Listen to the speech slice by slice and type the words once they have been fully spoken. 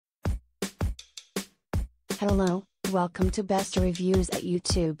Hello, welcome to Best Reviews at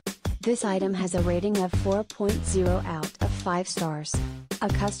YouTube. This item has a rating of 4.0 out of 5 stars. A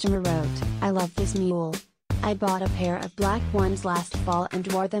customer wrote, "I love this mule. I bought a pair of black ones last fall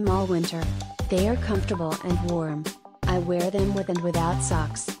and wore them all winter. They are comfortable and warm. I wear them with and without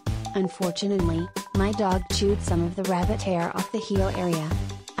socks. Unfortunately, my dog chewed some of the rabbit hair off the heel area.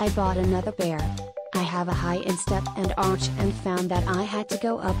 I bought another pair. I have a high instep and arch and found that I had to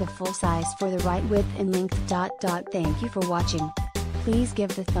go up a full size for the right width and length. Thank you for watching. Please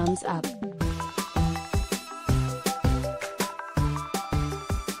give the thumbs up.